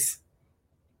diabetes.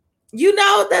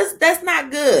 That's not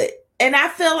good. And I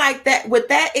feel like that with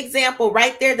that example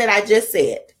right there that I just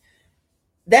said,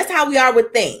 that's how we are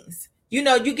with things. You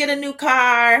get a new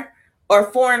car or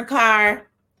a foreign car,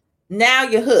 now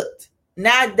you're hooked.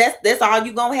 Now that's all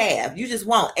you're going to have. You just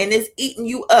won't. And it's eating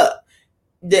you up.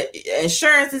 The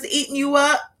insurance is eating you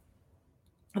up.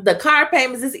 The car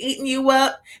payments is eating you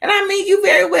up. And I mean, you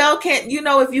very well can,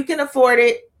 if you can afford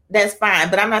it, that's fine.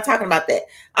 But I'm not talking about that.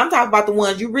 I'm talking about the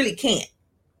ones you really can't.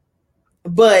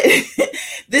 But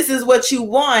this is what you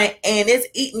want, and it's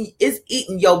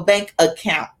eating your bank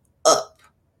account up.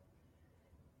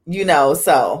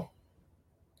 So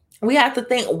we have to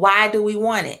think, why do we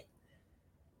want it?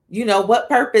 What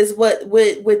purpose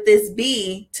would this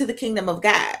be to the kingdom of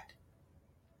God?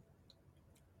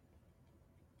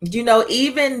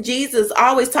 Even Jesus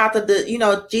always taught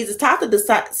Jesus taught the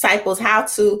disciples how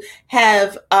to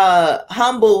have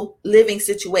humble living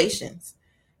situations,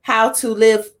 how to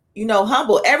live,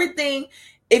 humble. Everything,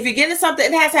 if you're getting something,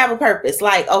 it has to have a purpose.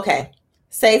 Like, okay,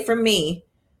 say for me,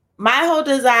 my whole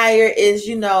desire is,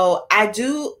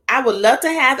 I would love to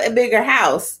have a bigger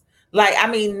house. Like,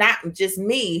 I mean, not just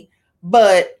me,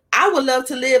 but I would love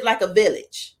to live like a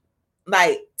village.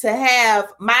 Like, to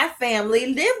have my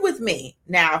family live with me.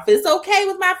 Now, if it's okay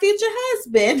with my future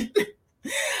husband,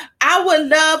 I would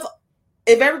love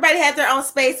if everybody had their own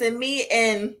space. And me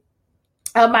and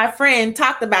my friend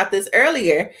talked about this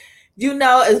earlier.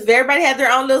 If everybody had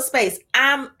their own little space,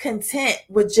 I'm content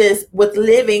with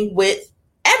living with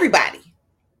everybody.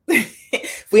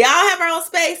 If we all have our own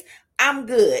space, I'm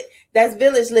good. That's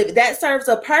village living. That serves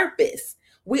a purpose.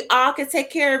 We all can take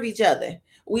care of each other.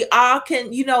 We all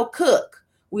can, cook.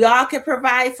 We all can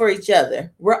provide for each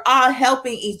other. We're all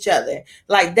helping each other.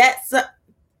 Like, that's,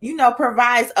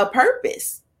 provides a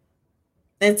purpose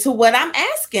into what I'm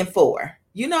asking for.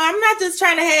 I'm not just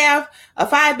trying to have a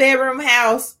 5-bedroom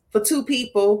house for 2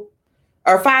 people,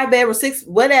 or 5-bedroom, 6,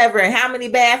 whatever, and how many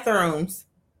bathrooms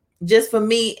just for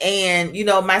me and,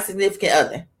 my significant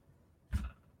other.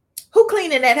 Who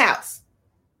cleaning that house?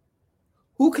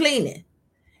 Who cleaning?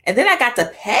 And then I got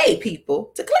to pay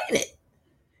people to clean it.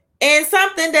 And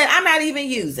something that I'm not even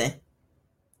using.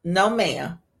 No,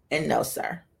 ma'am. And no,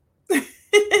 sir.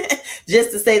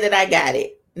 Just to say that I got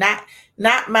it. Not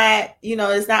my,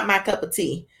 it's not my cup of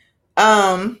tea.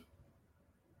 God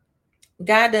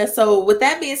does. So with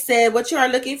that being said, what you are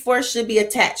looking for should be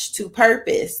attached to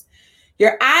purpose.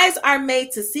 Your eyes are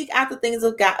made to seek out the things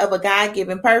of God, of a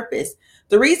God-given purpose.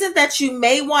 The reason that you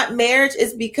may want marriage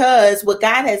is because what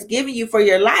God has given you for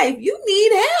your life, you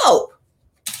need help.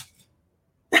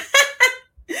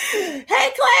 Hey,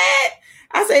 Clad,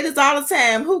 I say this all the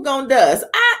time. Who gonna does?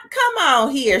 Come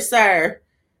on here, sir.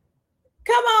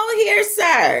 Come on here,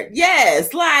 sir.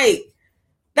 Yes, like,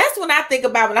 That's when I think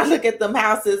about when I look at them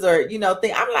houses or,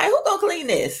 think, I'm like, who gonna clean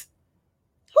this?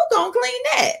 Who gonna clean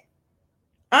that?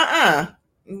 Uh-uh.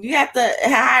 You have to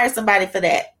hire somebody for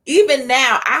that. Even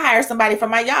now, I hire somebody for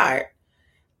my yard.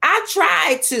 I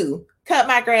try to cut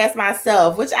my grass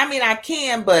myself, which I mean I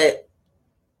can, but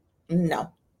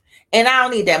no. And I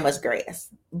don't need that much grass.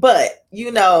 But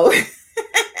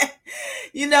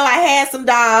I had some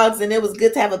dogs and it was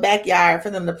good to have a backyard for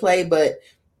them to play, but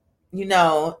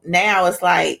now it's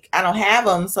like I don't have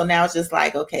them, so now it's just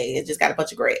like, okay, it just got a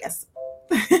bunch of grass.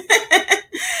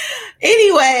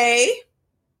 Anyway,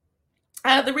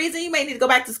 the reason you may need to go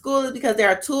back to school is because there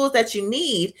are tools that you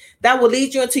need that will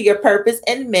lead you into your purpose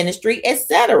and ministry,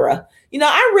 etc.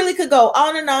 I really could go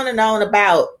on and on and on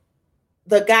about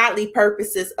the godly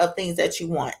purposes of things that you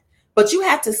want, but you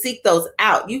have to seek those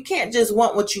out. You can't just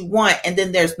want what you want and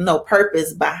then there's no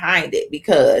purpose behind it,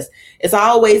 because it's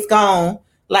always gone.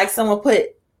 Like someone put,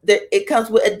 it comes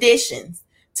with additions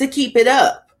to keep it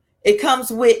up. It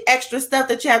comes with extra stuff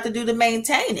that you have to do to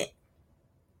maintain it.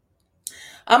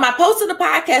 I posted a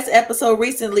podcast episode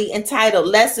recently entitled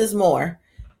Less is More,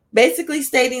 basically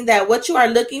stating that what you are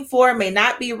looking for may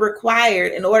not be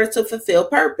required in order to fulfill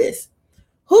purpose.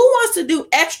 Who wants to do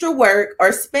extra work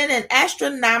or spend an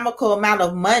astronomical amount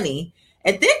of money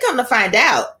and then come to find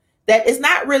out that it's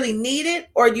not really needed,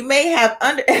 or you may have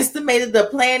underestimated the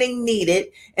planning needed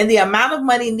and the amount of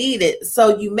money needed,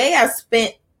 so you may have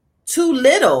spent too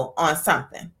little on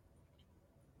something.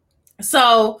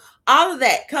 So all of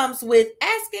that comes with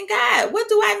asking God, what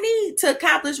do I need to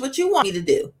accomplish what you want me to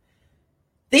do?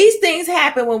 These things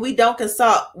happen when we don't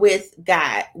consult with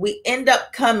God. We end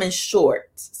up coming short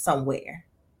somewhere.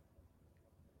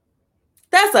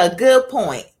 That's a good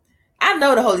point. I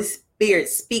know the Holy Spirit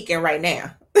speaking right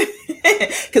now,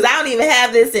 because I don't even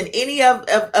have this in any of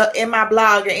in my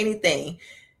blog or anything.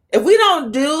 If we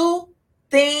don't do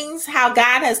things how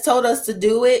God has told us to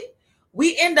do it,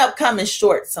 we end up coming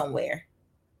short somewhere.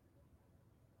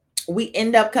 We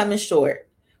end up coming short.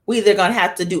 We either gonna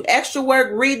have to do extra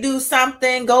work, redo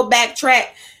something, go backtrack.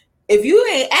 If you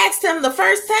ain't asked him the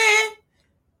first time,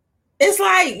 it's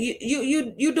like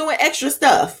you doing extra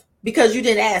stuff because you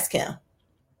didn't ask him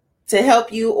to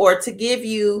help you or to give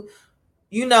you,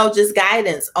 just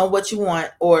guidance on what you want,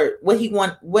 or what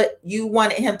you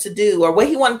wanted him to do, or what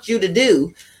he wanted you to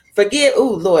do.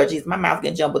 Oh Lord Jesus, my mouth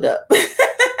getting jumbled up.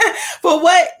 For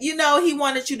what, he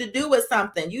wanted you to do with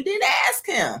something. You didn't ask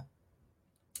him.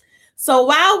 So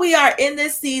while we are in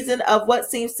this season of what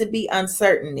seems to be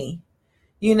uncertainty,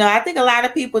 I think a lot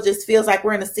of people just feels like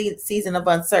we're in a season of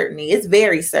uncertainty. It's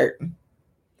very certain.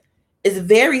 It's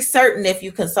very certain if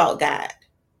you consult God.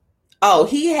 Oh,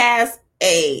 he has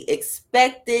a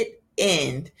expected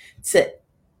end to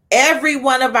every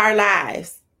one of our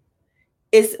lives.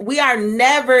 We are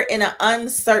never in an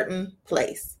uncertain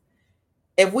place.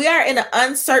 If we are in an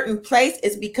uncertain place,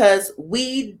 it's because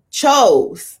we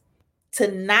chose to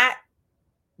not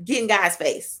get in God's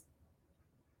face.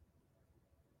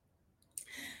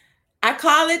 I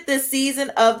call it the season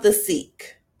of the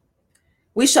seek.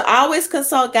 We should always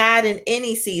consult God in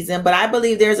any season, but I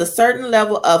believe there's a certain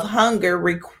level of hunger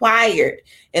required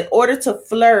in order to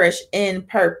flourish in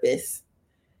purpose.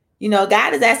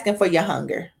 God is asking for your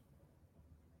hunger.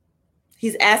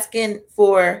 He's asking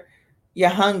for your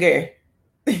hunger.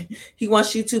 He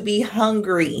wants you to be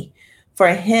hungry for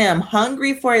him,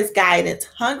 hungry for his guidance,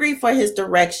 hungry for his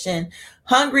direction,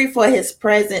 hungry for his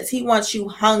presence. He wants you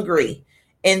hungry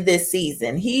in this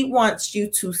season. He wants you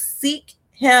to seek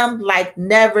him like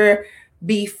never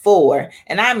before.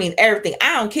 And I mean everything.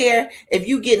 I don't care if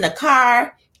you get in a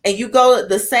car and you go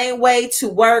the same way to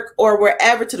work or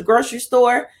wherever, to the grocery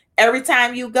store. Every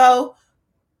time you go,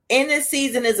 in this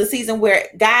season is a season where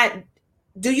God,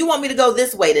 do you want me to go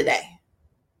this way today?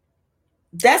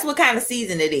 That's what kind of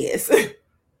season it is.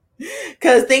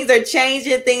 Because things are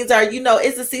changing. Things are,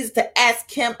 it's a season to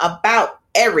ask him about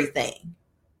everything.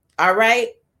 All right.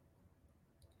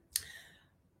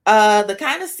 The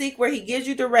kind of seek where he gives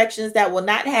you directions that will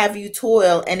not have you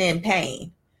toil and in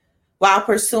pain while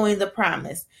pursuing the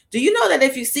promise. Do you know that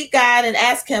if you seek God and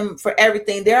ask him for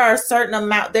everything, there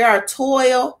are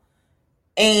toil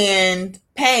and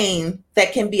pain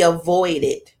that can be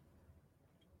avoided.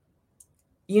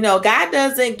 God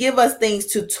doesn't give us things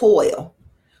to toil.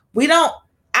 I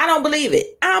don't believe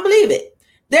it. I don't believe it.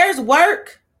 There's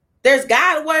work, there's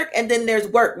God work, and then there's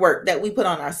work that we put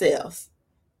on ourselves.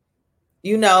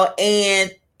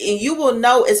 And you will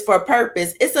know it's for a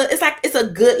purpose. It's a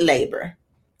good labor.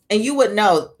 And you would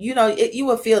know, you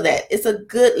would feel that it's a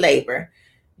good labor.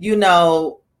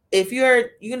 If you're,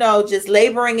 just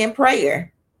laboring in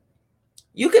prayer,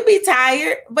 You could be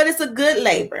tired, but it's a good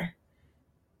labor,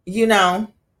 you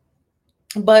know.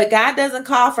 But God doesn't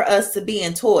call for us to be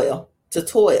in toil, to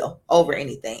toil over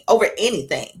anything, or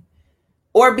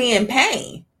be in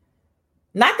pain.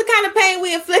 Not the kind of pain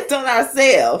we inflict on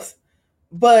ourselves,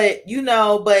 but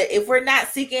but if we're not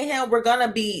seeking Him, we're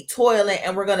gonna be toiling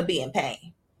and we're gonna be in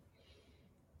pain.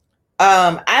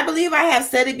 I believe I have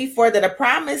said it before that a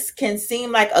promise can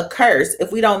seem like a curse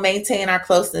if we don't maintain our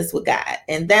closeness with God.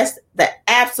 And that's the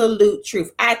absolute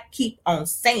truth. I keep on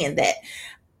saying that.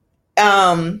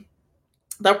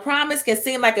 The promise can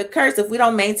seem like a curse if we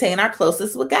don't maintain our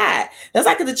closeness with God. That's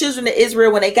like the children of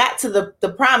Israel when they got to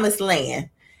the promised land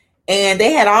and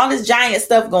they had all this giant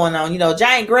stuff going on,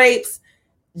 giant grapes,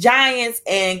 giants,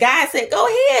 and God said, go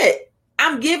ahead.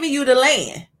 I'm giving you the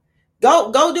land.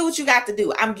 Go do what you got to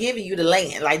do. I'm giving you the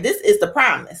land. Like, this is the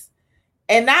promise.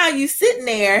 And now you sitting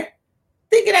there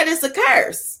thinking that it's a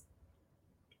curse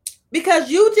because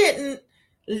you didn't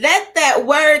let that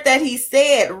word that He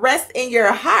said rest in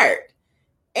your heart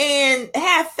and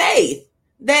have faith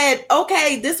that,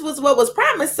 okay, this was what was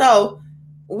promised. So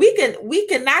we can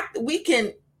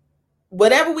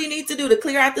whatever we need to do to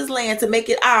clear out this land to make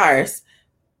it ours.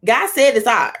 God said it's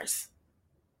ours.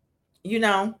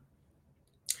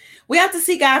 We have to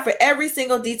see God for every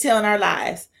single detail in our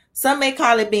lives. Some may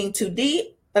call it being too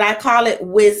deep, but I call it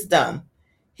wisdom.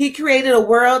 He created a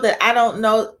world that I don't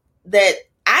know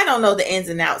the ins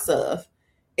and outs of.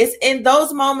 It's in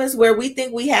those moments where we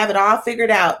think we have it all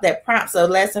figured out that prompts a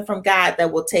lesson from God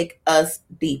that will take us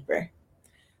deeper.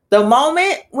 The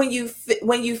moment when you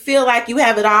feel like you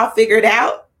have it all figured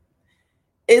out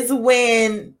is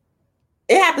when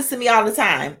it happens to me all the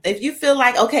time. If you feel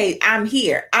like, okay, I'm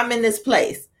here, I'm in this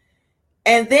place.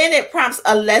 And then it prompts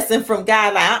a lesson from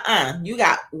God, like, you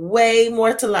got way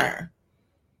more to learn.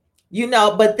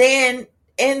 But then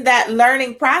in that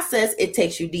learning process, it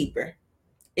takes you deeper.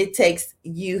 It takes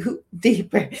you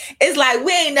deeper. It's like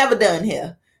we ain't never done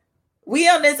here. We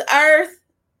on this earth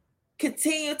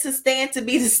continue to stand to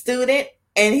be the student,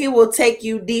 and He will take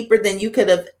you deeper than you could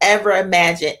have ever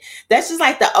imagined. That's just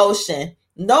like the ocean.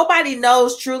 Nobody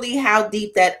knows truly how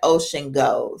deep that ocean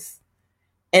goes.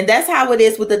 And that's how it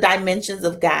is with the dimensions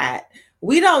of God.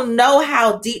 We don't know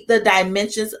how deep the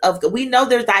dimensions of God. We know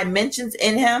there's dimensions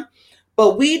in Him,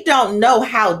 but we don't know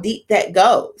how deep that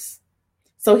goes.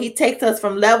 So He takes us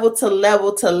from level to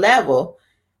level to level,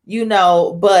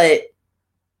 but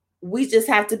we just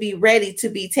have to be ready to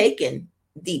be taken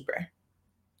deeper,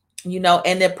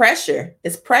 and the pressure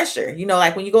is pressure.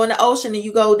 Like when you go in the ocean and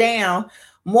you go down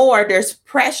more, there's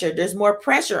pressure. There's more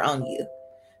pressure on you.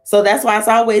 So that's why it's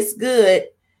always good,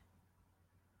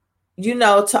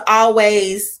 to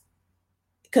always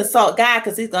consult God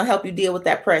because He's going to help you deal with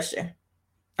that pressure.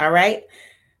 All right.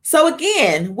 So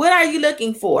again, what are you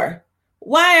looking for?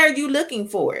 Why are you looking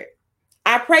for it?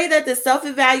 I pray that the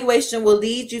self-evaluation will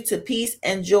lead you to peace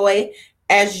and joy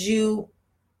as you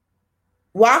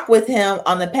walk with Him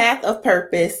on the path of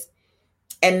purpose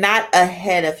and not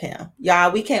ahead of Him.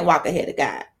 Y'all, we can't walk ahead of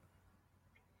God.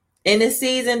 In this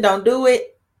season, don't do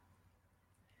it.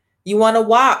 You want to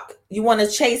walk. You want to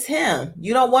chase Him.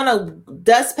 You don't want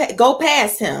to go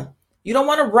past Him. You don't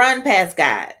want to run past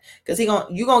God because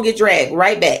you're going to get dragged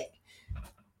right back.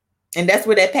 And that's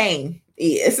where that pain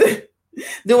is.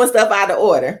 Doing stuff out of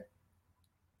order.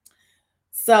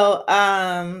 So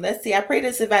let's see. I pray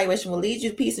this evaluation will lead you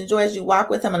to peace and joy as you walk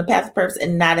with Him on the path of purpose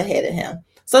and not ahead of Him.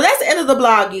 So that's the end of the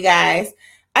blog, you guys.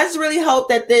 I just really hope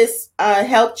that this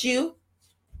helped you.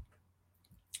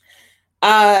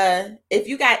 If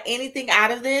you got anything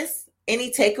out of this,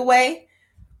 any takeaway,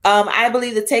 I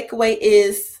believe the takeaway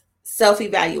is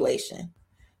self-evaluation.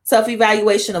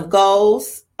 Self-evaluation of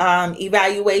goals,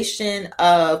 evaluation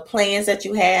of plans that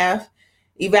you have,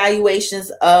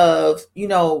 evaluations of,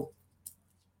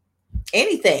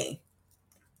 anything.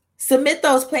 Submit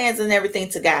those plans and everything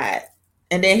to God,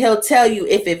 and then He'll tell you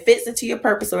if it fits into your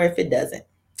purpose or if it doesn't.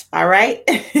 All right.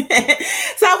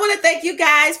 So I want to thank you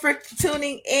guys for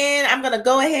tuning in. I'm going to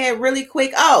go ahead really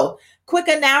quick. Quick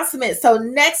announcement. So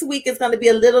next week is going to be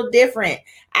a little different.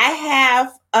 I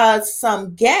have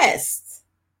some guests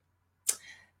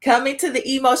coming to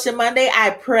the Emotion Monday. I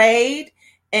prayed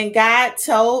and God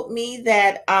told me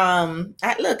that, I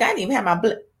didn't even have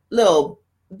my little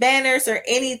banners or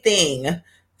anything.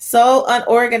 So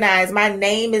unorganized. My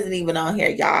name isn't even on here,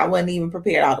 y'all. I wasn't even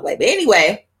prepared all the way. But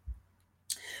anyway,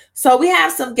 so we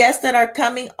have some guests that are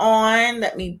coming on.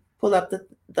 Let me pull up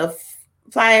the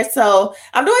flyer. So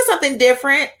I'm doing something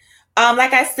different.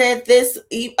 Like I said, this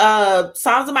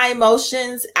Songs of My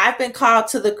Emotions, I've been called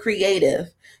to the creative.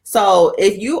 So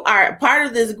if you are part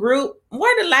of this group, more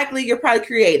than likely you're probably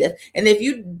creative. And if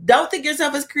you don't think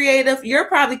yourself as creative, you're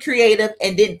probably creative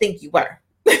and didn't think you were.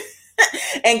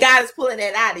 And God is pulling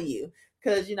that out of you.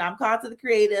 Because, I'm called to the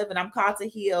creative and I'm called to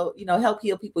heal, help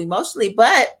heal people emotionally.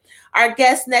 But our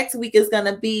guest next week is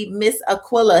going to be Miss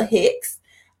Aquila Hicks.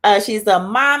 She's a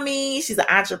mommy. She's an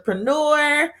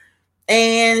entrepreneur.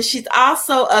 And she's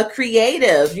also a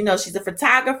creative. She's a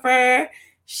photographer.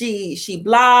 She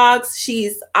blogs.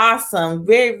 She's awesome.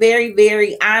 Very, very,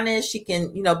 very honest. She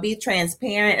can, be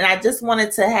transparent. And I just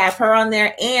wanted to have her on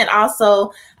there. And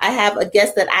also I have a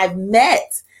guest that I've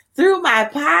met through my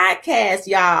podcast,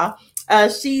 y'all.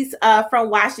 She's from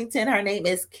Washington. Her name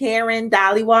is Karen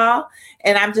Dhaliwal,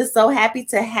 and I'm just so happy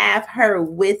to have her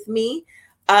with me.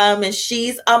 And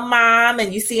she's a mom,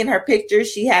 and you see in her pictures,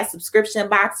 she has subscription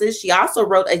boxes. She also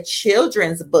wrote a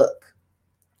children's book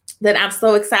that I'm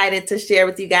so excited to share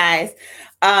with you guys.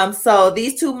 So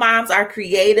these two moms are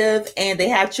creative and they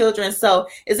have children. So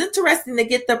it's interesting to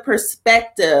get the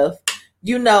perspective,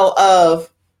 of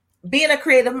being a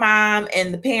creative mom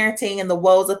and the parenting and the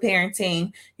woes of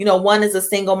parenting. One is a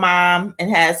single mom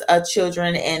and has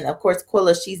children. And of course,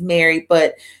 Quilla, she's married,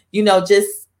 but,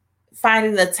 just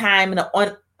finding the time and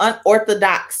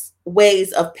unorthodox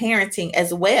ways of parenting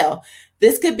as well.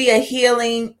 This could be a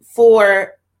healing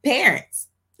for parents.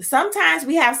 Sometimes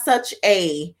we have such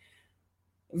a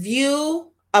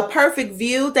perfect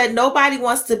view that nobody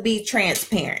wants to be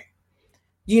transparent.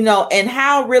 And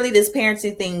how really this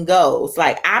parenting thing goes.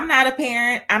 Like, I'm not a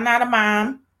parent, I'm not a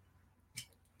mom,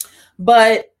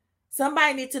 but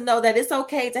somebody needs to know that it's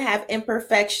okay to have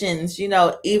imperfections,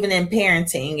 even in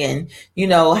parenting, and,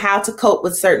 how to cope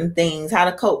with certain things, how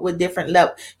to cope with different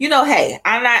levels. Hey,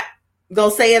 I'm not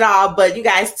going to say it all, but you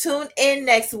guys tune in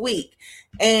next week.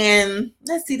 And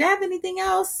let's see, do I have anything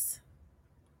else?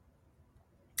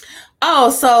 Oh,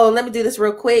 so let me do this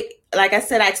real quick. Like I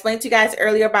said, I explained to you guys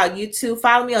earlier about YouTube.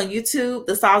 Follow me on YouTube,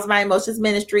 the Solves My Emotions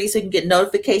Ministry, so you can get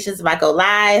notifications if I go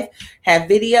live, have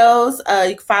videos.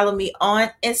 You can follow me on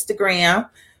Instagram,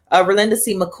 Relinda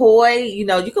C. McCoy. You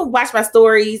can watch my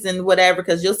stories and whatever,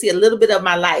 because you'll see a little bit of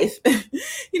my life.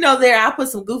 There, I'll put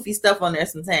some goofy stuff on there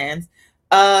sometimes.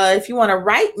 If you want to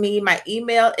write me, my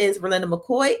email is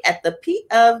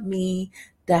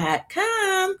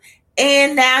relindaMcCoy@thepofme.com.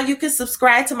 And now you can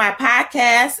subscribe to my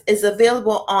podcast. It's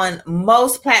available on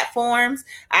most platforms.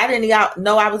 I didn't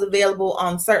know I was available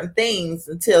on certain things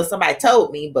until somebody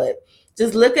told me, but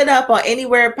just look it up on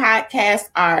anywhere podcasts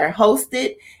are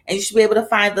hosted, and you should be able to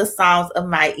find the Songs of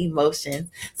My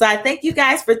Emotions. So I thank you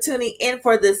guys for tuning in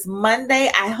for this Monday.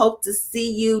 I hope to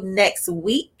see you next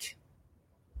week.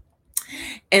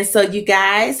 And so you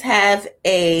guys have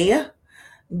a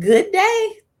good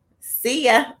day. See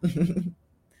ya.